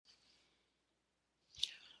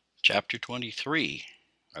Chapter 23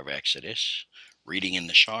 of Exodus, reading in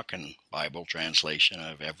the Shockin Bible translation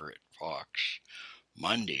of Everett Fox,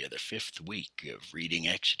 Monday of the 5th week of reading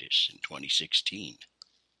Exodus in 2016.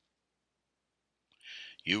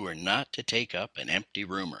 You are not to take up an empty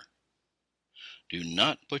rumor. Do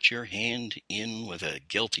not put your hand in with a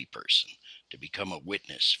guilty person to become a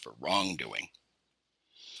witness for wrongdoing.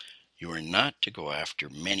 You are not to go after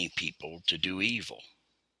many people to do evil.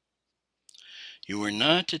 You are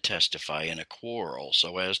not to testify in a quarrel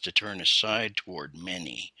so as to turn aside toward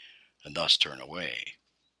many and thus turn away.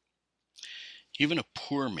 Even a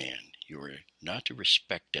poor man you are not to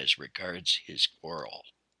respect as regards his quarrel.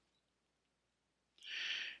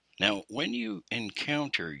 Now, when you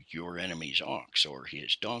encounter your enemy's ox or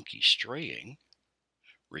his donkey straying,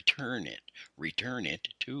 return it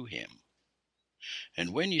to him.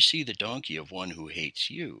 And when you see the donkey of one who hates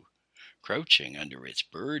you crouching under its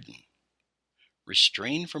burden,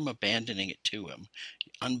 restrain from abandoning it to him.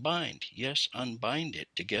 Unbind it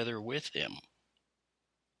together with him.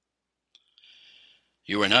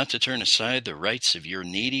 You are not to turn aside the rights of your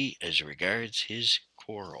needy as regards his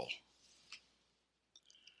quarrel.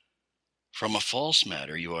 From a false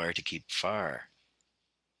matter you are to keep far.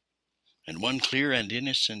 And one clear and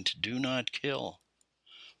innocent do not kill,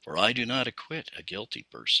 for I do not acquit a guilty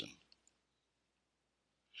person.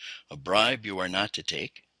 A bribe you are not to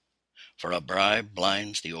take, for a bribe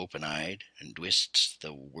blinds the open-eyed and twists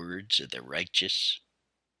the words of the righteous.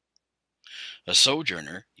 A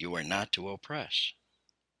sojourner you are not to oppress.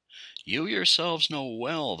 You yourselves know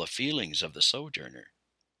well the feelings of the sojourner,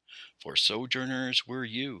 for sojourners were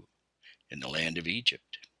you in the land of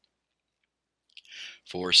Egypt.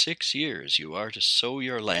 For 6 years you are to sow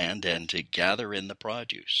your land and to gather in the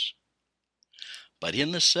produce. But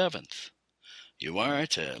in the 7th you are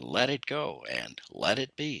to let it go and let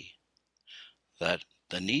it be, that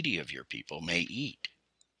the needy of your people may eat.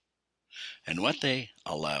 And what they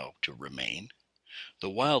allow to remain, the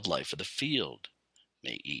wildlife of the field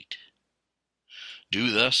may eat. Do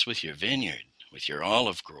thus with your vineyard, with your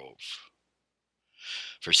olive grove.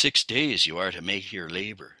 For 6 days you are to make your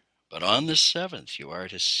labor, but on the 7th you are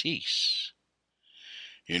to cease,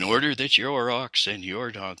 in order that your ox and your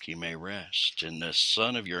donkey may rest, and the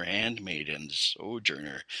son of your handmaid and the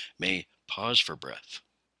sojourner may pause for breath.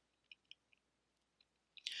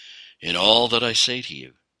 In all that I say to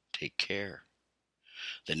you, take care.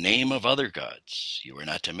 The name of other gods you are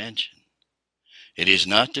not to mention. It is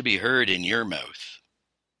not to be heard in your mouth.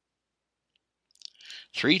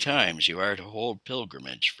 3 times you are to hold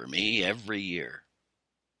pilgrimage for me every year.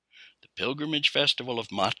 The pilgrimage festival of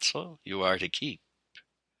Matzah you are to keep.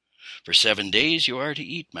 For 7 days you are to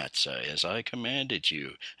eat matzah, as I commanded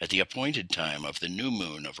you, at the appointed time of the new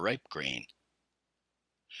moon of ripe grain.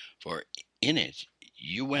 For in it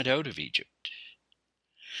you went out of Egypt,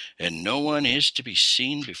 and no one is to be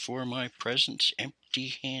seen before my presence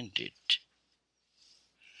empty-handed.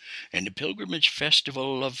 And the pilgrimage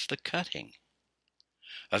festival of the cutting,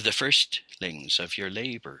 of the firstlings of your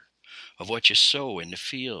labor, of what you sow in the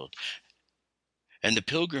field, and the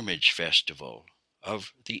pilgrimage festival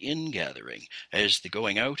of the ingathering, as the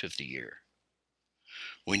going out of the year,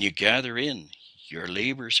 when you gather in your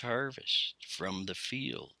labor's harvest from the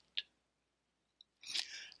field.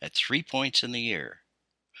 At 3 points in the year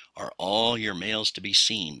are all your males to be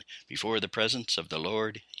seen before the presence of the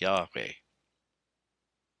Lord Yahweh.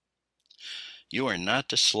 You are not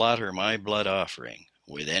to slaughter my blood offering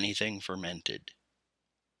with anything fermented.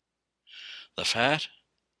 The fat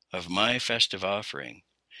of my festive offering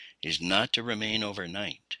is not to remain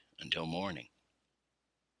overnight until morning.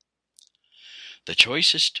 The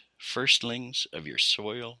choicest firstlings of your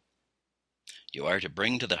soil you are to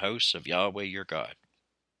bring to the house of Yahweh your God.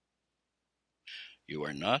 You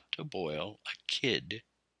are not to boil a kid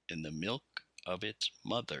in the milk of its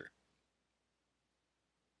mother.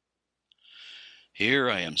 Here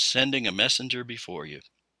I am sending a messenger before you,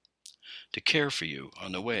 to care for you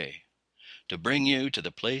on the way, to bring you to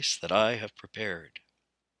the place that I have prepared.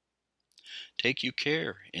 Take you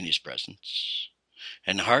care in his presence,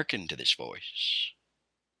 and hearken to this voice.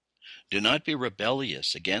 Do not be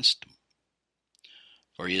rebellious against him,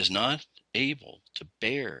 for he is not able to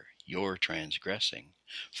bear your transgressing,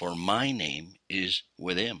 for my name is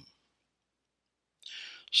with him.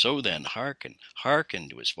 So then hearken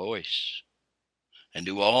to his voice, and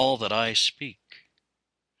do all that I speak,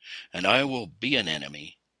 and I will be an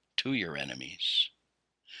enemy to your enemies.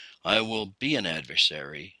 I will be an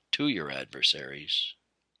adversary to your adversaries.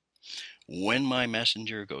 When my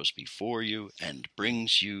messenger goes before you and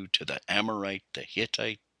brings you to the Amorite, the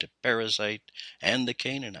Hittite, the Perizzite, and the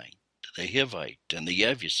Canaanite, the Hivite, and the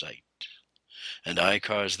Jebusite, and I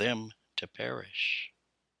cause them to perish.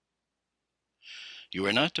 You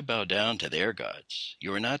are not to bow down to their gods.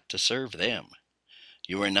 You are not to serve them.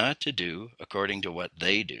 You are not to do according to what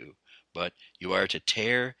they do, but you are to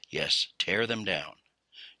tear, yes, tear them down.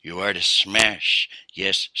 You are to smash,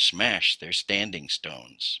 yes, smash their standing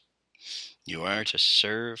stones. You are to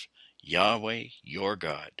serve Yahweh your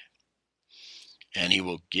God, and he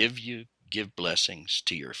will give blessings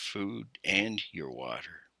to your food and your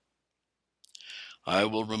water. I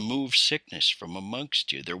will remove sickness from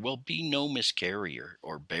amongst you. There will be no miscarrier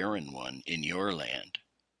or barren one in your land.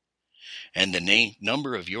 And the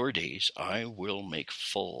number of your days I will make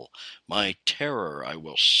full. My terror I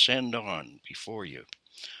will send on before you.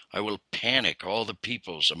 I will panic all the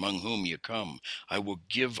peoples among whom you come. I will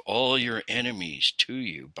give all your enemies to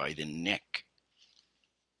you by the neck.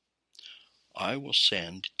 I will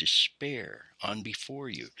send despair on before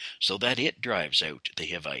you, so that it drives out the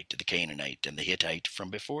Hivite, the Canaanite, and the Hittite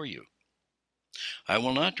from before you. I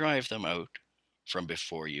will not drive them out from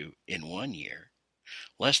before you in 1 year,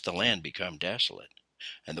 lest the land become desolate,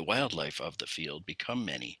 and the wildlife of the field become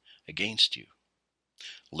many against you.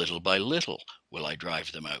 Little by little will I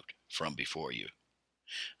drive them out from before you,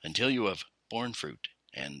 until you have borne fruit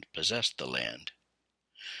and possessed the land.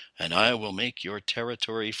 And I will make your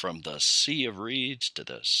territory from the Sea of Reeds to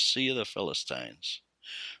the Sea of the Philistines,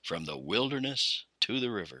 from the wilderness to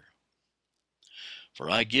the river. For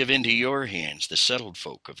I give into your hands the settled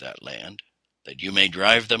folk of that land, that you may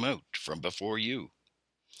drive them out from before you.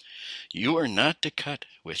 You are not to cut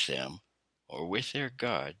with them or with their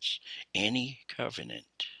gods any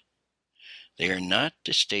covenant. They are not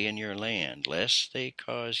to stay in your land, lest they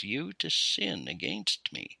cause you to sin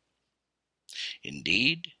against me.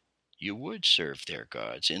 Indeed, you would serve their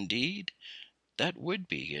gods. Indeed, that would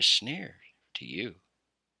be a snare to you.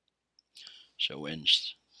 So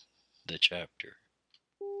ends the chapter.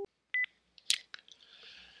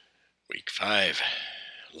 Week 5.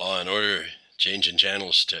 Law and Order, changing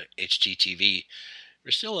channels to HGTV.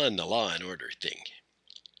 We're still on the law and order thing.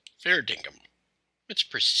 Fair dinkum. It's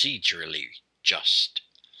procedurally just.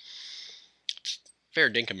 Fair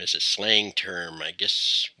dinkum is a slang term. I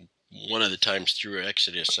guess one of the times through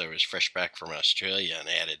Exodus I was fresh back from Australia and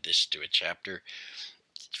added this to a chapter.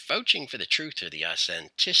 Vouching for the truth or the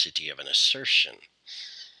authenticity of an assertion.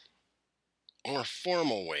 A more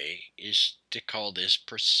formal way is to call this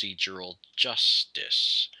procedural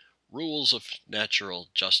justice. Rules of natural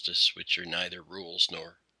justice, which are neither rules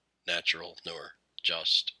nor natural nor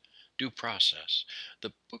just. Due process.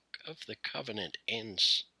 The Book of the Covenant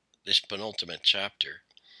ends this penultimate chapter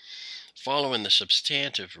following the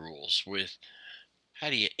substantive rules with how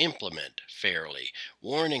do you implement fairly,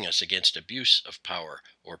 warning us against abuse of power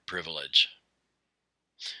or privilege.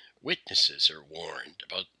 Witnesses are warned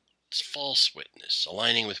about false witness,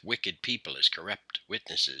 aligning with wicked people as corrupt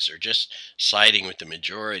witnesses, or just siding with the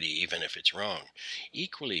majority even if it's wrong.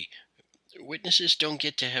 Equally, witnesses don't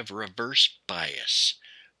get to have reverse bias,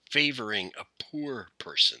 favoring a poor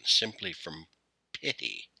person simply from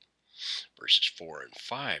pity. Verses 4 and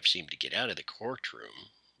 5 seem to get out of the courtroom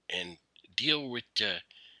and deal with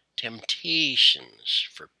temptations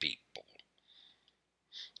for people.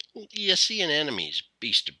 You see an enemy's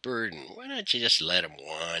beast of burden, why don't you just let him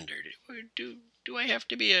wander? Do I have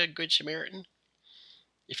to be a good Samaritan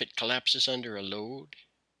if it collapses under a load?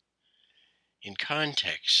 In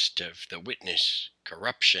context of the witness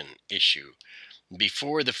corruption issue,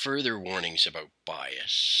 before the further warnings about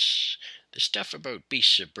bias, the stuff about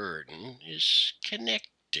beasts of burden is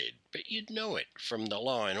connected, but you'd know it from the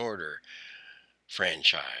Law and Order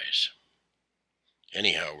franchise.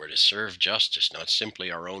 Anyhow, we're to serve justice, not simply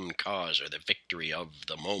our own cause or the victory of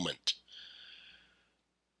the moment.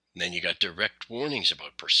 And then you got direct warnings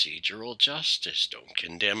about procedural justice. Don't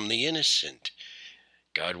condemn the innocent.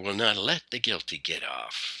 God will not let the guilty get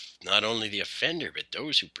off. Not only the offender, but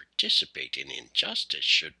those who participate in injustice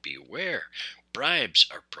should beware. Bribes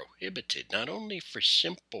are prohibited, not only for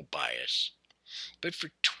simple bias, but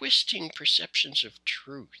for twisting perceptions of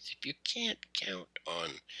truth. If you can't count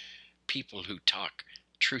on people who talk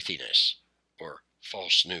truthiness or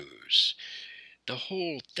false news, the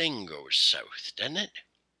whole thing goes south, doesn't it?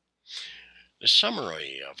 The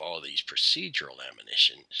summary of all these procedural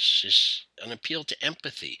admonitions is an appeal to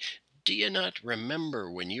empathy. Do you not remember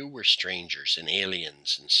when you were strangers and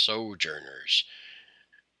aliens and sojourners?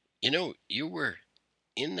 You know, you were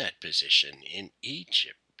in that position in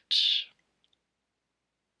Egypt.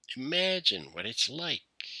 Imagine what it's like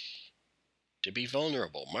to be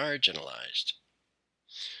vulnerable, marginalized.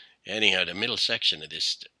 Anyhow, the middle section of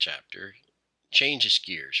this chapter changes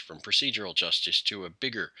gears from procedural justice to a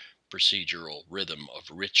bigger procedural rhythm of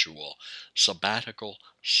ritual, sabbatical,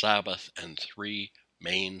 Sabbath, and 3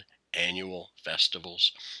 main annual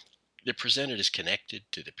festivals. They're presented as connected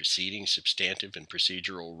to the preceding substantive and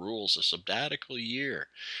procedural rules. A sabbatical year.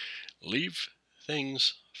 Leave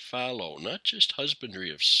things fallow, not just husbandry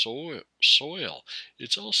of soil.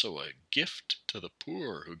 It's also a gift to the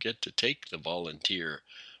poor who get to take the volunteer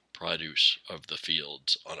produce of the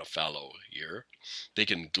fields on a fallow year. They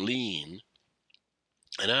can glean,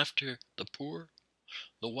 and after the poor,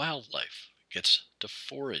 the wildlife gets to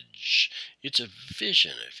forage. It's a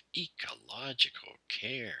vision of ecological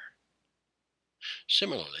care.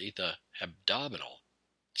 Similarly, the hebdomadal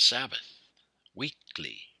Sabbath,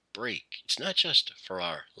 weekly break, it's not just for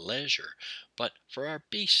our leisure, but for our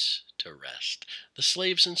beasts to rest, the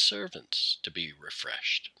slaves and servants to be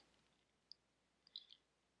refreshed.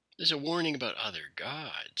 There's a warning about other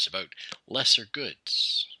gods, about lesser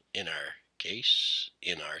goods, in our case,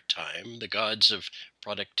 in our time, the gods of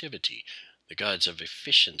productivity, the gods of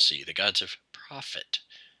efficiency, the gods of profit.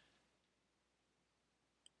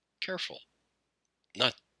 Careful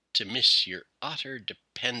not to miss your utter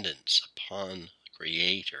dependence upon the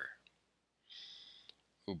Creator,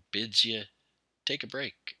 who bids you take a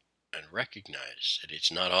break and recognize that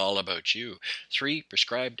it's not all about you. 3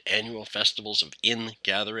 prescribed annual festivals of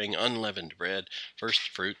ingathering, unleavened bread, first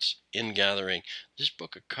fruits, ingathering. This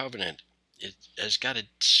Book of Covenant, it has got a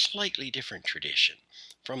slightly different tradition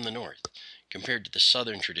from the north compared to the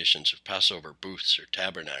southern traditions of Passover booths or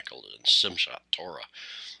tabernacles and Simchat Torah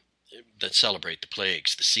that celebrate the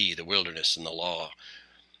plagues, the sea, the wilderness, and the law.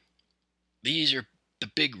 These are the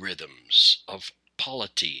big rhythms of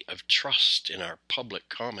polity, of trust in our public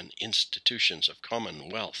common institutions of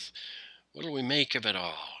commonwealth. What do we make of it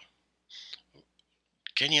all?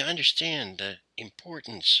 Can you understand the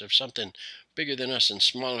importance of something bigger than us and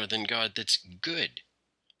smaller than God that's good,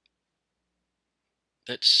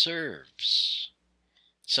 that serves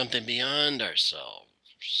something beyond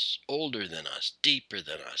ourselves, older than us, deeper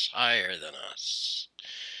than us, higher than us?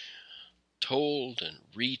 Told and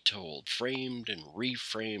retold, framed and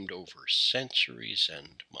reframed over centuries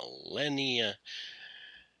and millennia.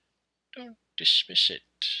 Don't dismiss it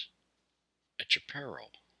at your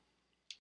peril.